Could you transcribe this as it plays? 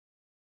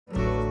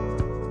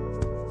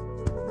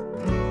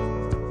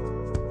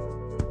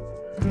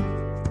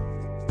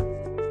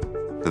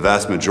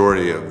vast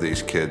majority of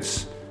these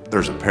kids,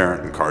 there's a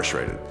parent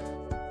incarcerated.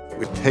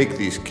 We take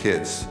these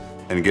kids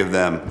and give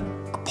them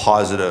a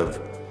positive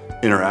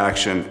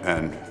interaction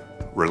and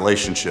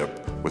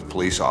relationship with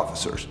police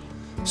officers.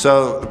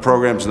 So the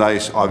program's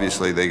nice.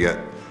 Obviously, they get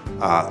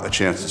a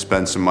chance to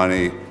spend some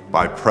money,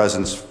 buy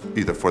presents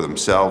either for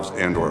themselves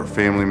and or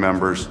family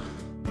members.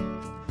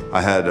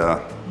 I had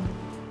a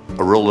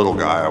real little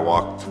guy I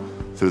walked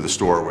through the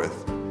store with.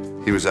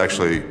 He was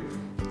actually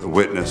a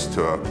witness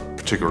to a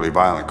particularly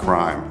violent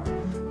crime.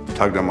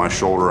 Tugged on my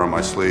shoulder, on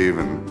my sleeve,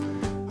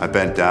 and I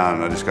bent down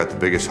and I just got the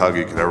biggest hug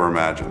you could ever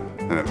imagine.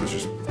 And it was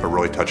just a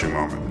really touching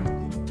moment.